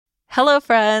Hello,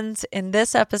 friends. In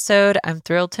this episode, I'm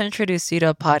thrilled to introduce you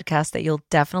to a podcast that you'll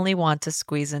definitely want to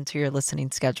squeeze into your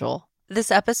listening schedule. This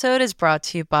episode is brought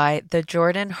to you by The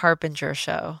Jordan Harbinger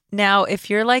Show. Now, if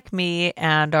you're like me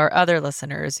and our other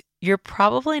listeners, you're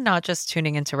probably not just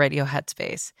tuning into Radio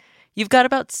Headspace. You've got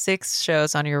about 6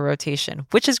 shows on your rotation,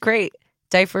 which is great.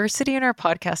 Diversity in our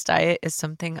podcast diet is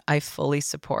something I fully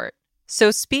support.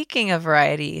 So speaking of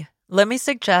variety, let me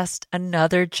suggest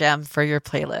another gem for your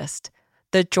playlist.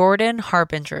 The Jordan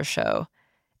Harbinger Show.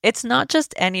 It's not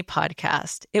just any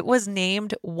podcast. It was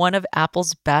named one of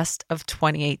Apple's best of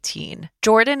 2018.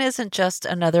 Jordan isn't just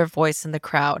another voice in the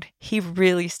crowd. He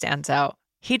really stands out.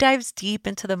 He dives deep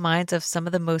into the minds of some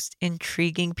of the most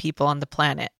intriguing people on the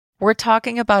planet. We're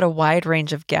talking about a wide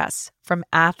range of guests, from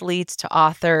athletes to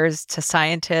authors to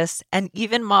scientists and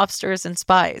even mobsters and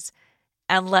spies.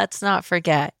 And let's not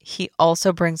forget, he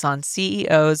also brings on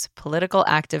CEOs, political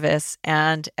activists,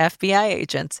 and FBI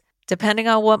agents, depending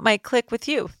on what might click with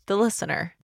you, the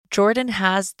listener. Jordan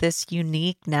has this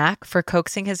unique knack for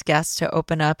coaxing his guests to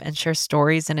open up and share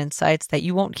stories and insights that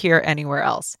you won't hear anywhere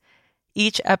else.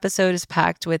 Each episode is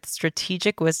packed with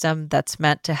strategic wisdom that's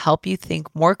meant to help you think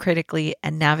more critically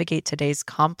and navigate today's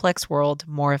complex world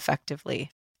more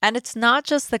effectively. And it's not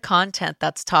just the content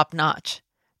that's top-notch.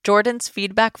 Jordan's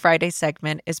Feedback Friday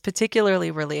segment is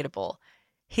particularly relatable.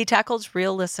 He tackles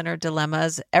real listener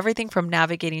dilemmas, everything from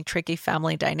navigating tricky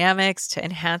family dynamics to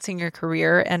enhancing your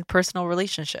career and personal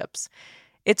relationships.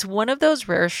 It's one of those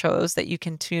rare shows that you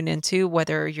can tune into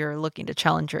whether you're looking to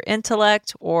challenge your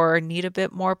intellect or need a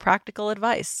bit more practical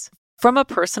advice. From a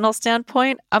personal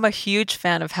standpoint, I'm a huge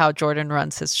fan of how Jordan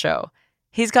runs his show.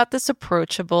 He's got this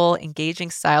approachable,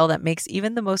 engaging style that makes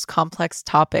even the most complex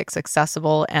topics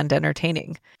accessible and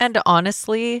entertaining. And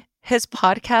honestly, his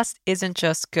podcast isn't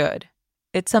just good.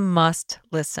 It's a must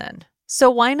listen. So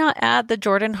why not add the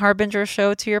Jordan Harbinger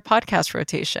Show to your podcast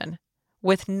rotation?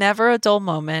 With never a dull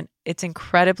moment, it's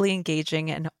incredibly engaging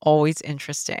and always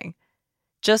interesting.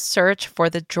 Just search for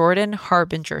the Jordan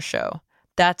Harbinger Show.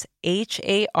 That's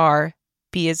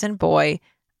H-A-R-B as in boy,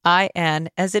 I-N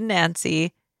as in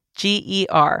Nancy,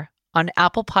 G-E-R on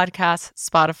Apple Podcasts,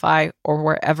 Spotify, or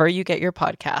wherever you get your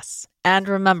podcasts. And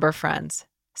remember, friends,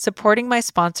 supporting my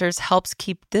sponsors helps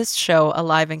keep this show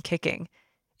alive and kicking.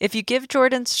 If you give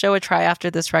Jordan's show a try after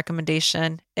this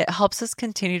recommendation, it helps us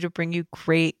continue to bring you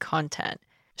great content.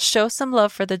 Show some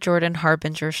love for the Jordan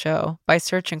Harbinger Show by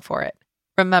searching for it.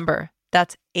 Remember,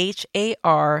 that's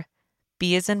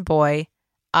H-A-R-B as in boy,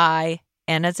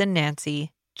 I-N as in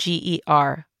Nancy,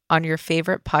 G-E-R on your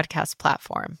favorite podcast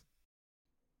platform.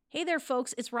 Hey there,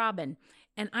 folks, it's Robin,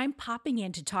 and I'm popping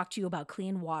in to talk to you about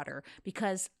clean water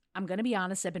because I'm going to be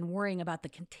honest, I've been worrying about the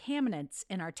contaminants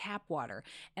in our tap water,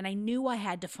 and I knew I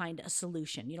had to find a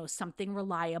solution, something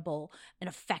reliable and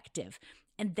effective.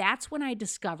 And that's when I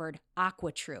discovered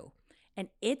AquaTrue, and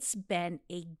it's been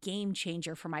a game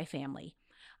changer for my family.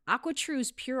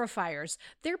 AquaTrue's purifiers,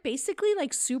 they're basically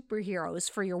like superheroes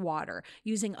for your water,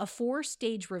 using a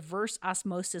 4-stage reverse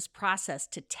osmosis process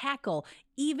to tackle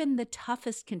even the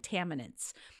toughest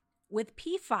contaminants. With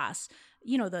PFAS,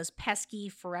 those pesky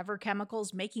forever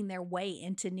chemicals making their way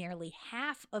into nearly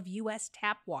half of U.S.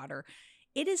 tap water,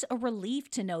 it is a relief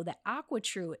to know that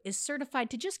AquaTrue is certified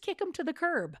to just kick them to the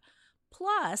curb.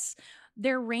 Plus,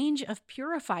 their range of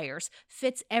purifiers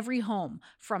fits every home,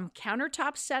 from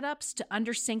countertop setups to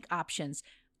under-sink options.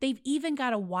 They've even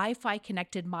got a Wi-Fi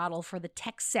connected model for the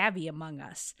tech-savvy among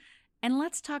us. And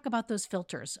let's talk about those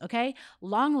filters, okay?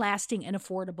 Long-lasting and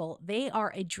affordable, they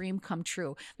are a dream come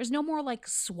true. There's no more like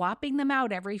swapping them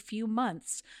out every few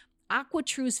months.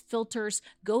 AquaTrue's filters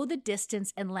go the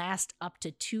distance and last up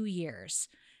to 2 years.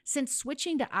 Since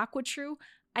switching to AquaTrue,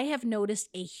 I have noticed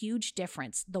a huge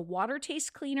difference. The water tastes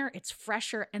cleaner, it's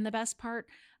fresher, and the best part,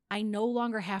 I no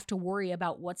longer have to worry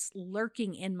about what's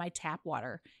lurking in my tap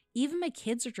water. Even my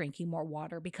kids are drinking more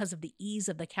water because of the ease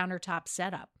of the countertop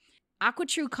setup.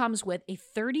 AquaTrue comes with a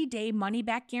 30-day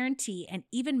money-back guarantee and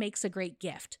even makes a great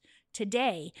gift.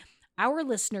 Today, our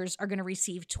listeners are going to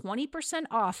receive 20%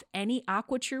 off any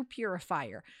AquaTrue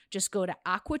purifier. Just go to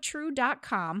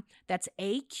aquatrue.com, that's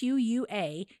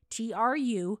AQUATRU.com,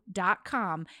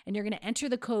 and you're going to enter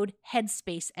the code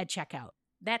HEADSPACE at checkout.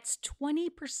 That's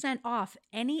 20% off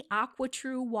any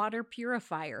AquaTrue water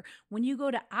purifier when you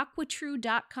go to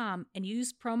aquatrue.com and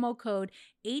use promo code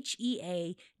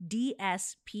HEADSPACE.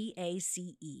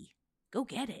 Go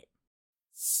get it.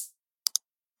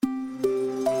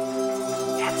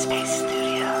 Headspace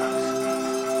Studios.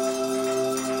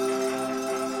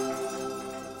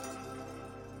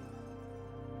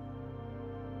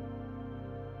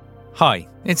 Hi,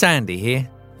 it's Andy here,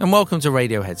 and welcome to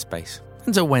Radio Headspace.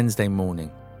 It's a Wednesday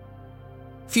morning.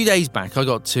 A few days back, I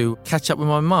got to catch up with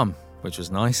my mum, which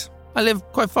was nice. I live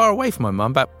quite far away from my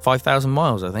mum, about 5,000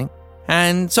 miles, I think.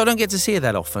 And so I don't get to see her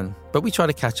that often, but we try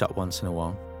to catch up once in a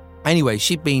while. Anyway,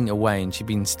 she'd been away and she'd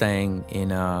been staying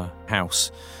in a house,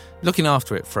 looking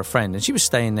after it for a friend, and she was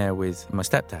staying there with my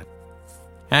stepdad.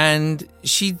 And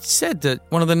she said that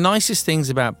one of the nicest things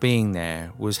about being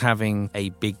there was having a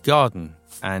big garden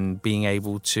and being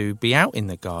able to be out in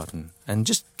the garden and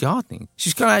just gardening.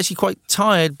 She's kind of actually quite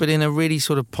tired, but in a really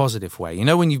sort of positive way. You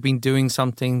know, when you've been doing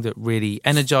something that really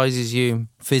energizes you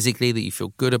physically, that you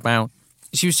feel good about.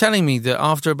 She was telling me that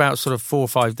after about sort of 4 or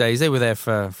 5 days, they were there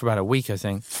for about a week, I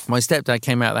think, my stepdad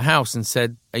came out of the house and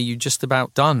said, "Are you just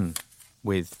about done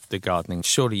with the gardening?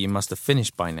 Surely you must have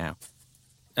finished by now."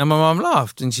 And my mum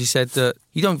laughed and she said that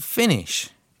you don't finish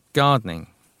gardening.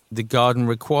 The garden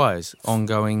requires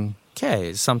ongoing care.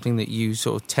 It's something that you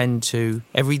sort of tend to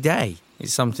every day.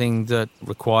 It's something that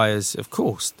requires, of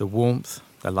course, the warmth,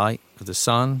 the light of the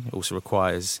sun. It also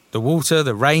requires the water,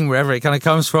 the rain, wherever it kind of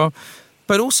comes from.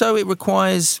 But also it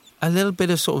requires a little bit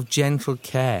of sort of gentle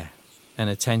care and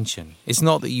attention. It's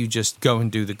not that you just go and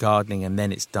do the gardening and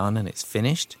then it's done and it's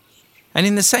finished. And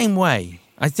in the same way,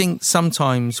 I think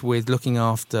sometimes with looking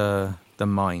after the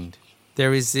mind,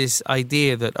 there is this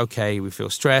idea that, okay, we feel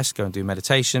stressed, go and do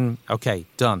meditation. Okay,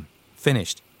 done,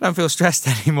 finished. Don't feel stressed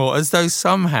anymore, as though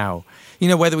somehow, you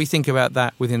know, whether we think about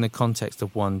that within the context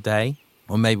of one day,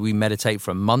 or maybe we meditate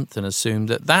for a month and assume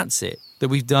that that's it, that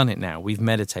we've done it now, we've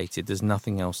meditated, there's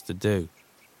nothing else to do.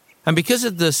 And because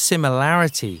of the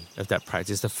similarity of that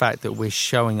practice, the fact that we're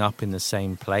showing up in the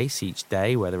same place each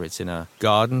day, whether it's in a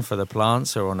garden for the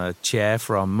plants or on a chair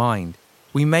for our mind,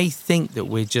 we may think that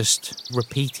we're just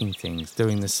repeating things,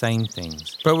 doing the same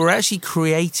things. But we're actually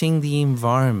creating the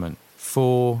environment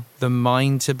for the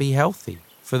mind to be healthy,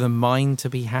 for the mind to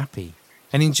be happy.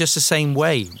 And in just the same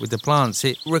way with the plants,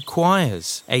 it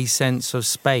requires a sense of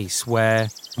space where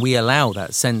we allow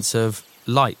that sense of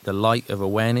light, the light of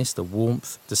awareness, the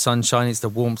warmth, the sunshine, it's the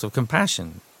warmth of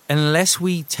compassion. Unless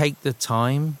we take the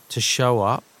time to show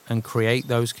up and create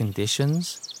those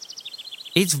conditions,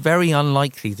 it's very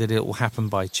unlikely that it will happen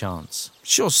by chance.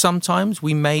 Sure, sometimes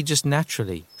we may just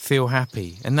naturally feel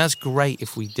happy, and that's great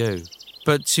if we do.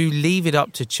 But to leave it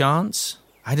up to chance,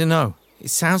 I don't know.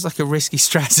 It sounds like a risky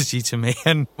strategy to me.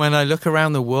 And when I look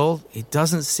around the world, it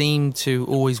doesn't seem to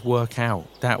always work out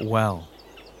that well.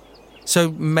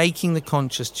 So making the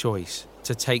conscious choice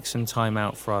to take some time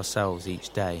out for ourselves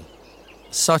each day,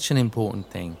 such an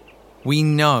important thing. We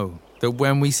know that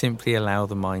when we simply allow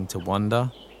the mind to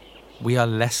wander, we are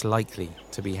less likely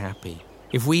to be happy.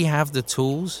 If we have the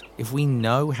tools, if we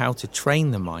know how to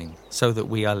train the mind so that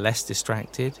we are less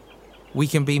distracted, we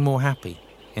can be more happy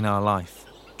in our life.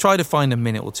 Try to find a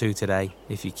minute or two today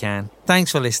if you can.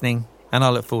 Thanks for listening, and I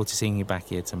look forward to seeing you back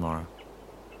here tomorrow.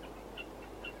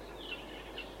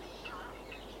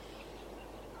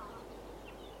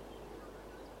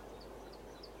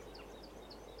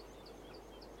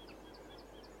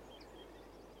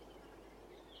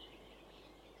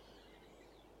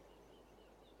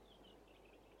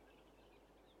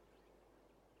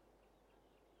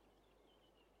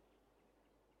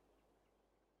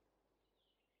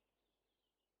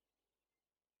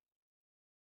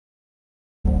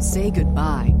 Say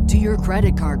goodbye to your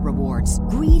credit card rewards.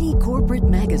 Greedy corporate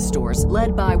mega stores,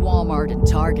 led by Walmart and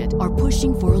Target, are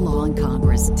pushing for a law in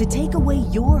Congress to take away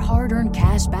your hard-earned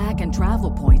cash back and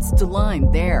travel points to line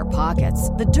their pockets.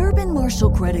 The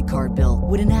Durbin-Marshall credit card bill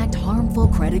would enact harmful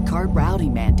credit card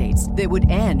routing mandates that would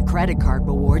end credit card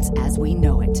rewards as we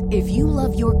know it. If you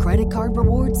love your credit card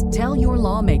rewards, tell your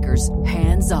lawmakers,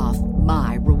 hands off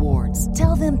my rewards.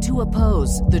 Tell them to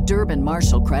oppose the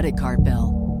Durbin-Marshall credit card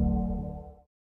bill.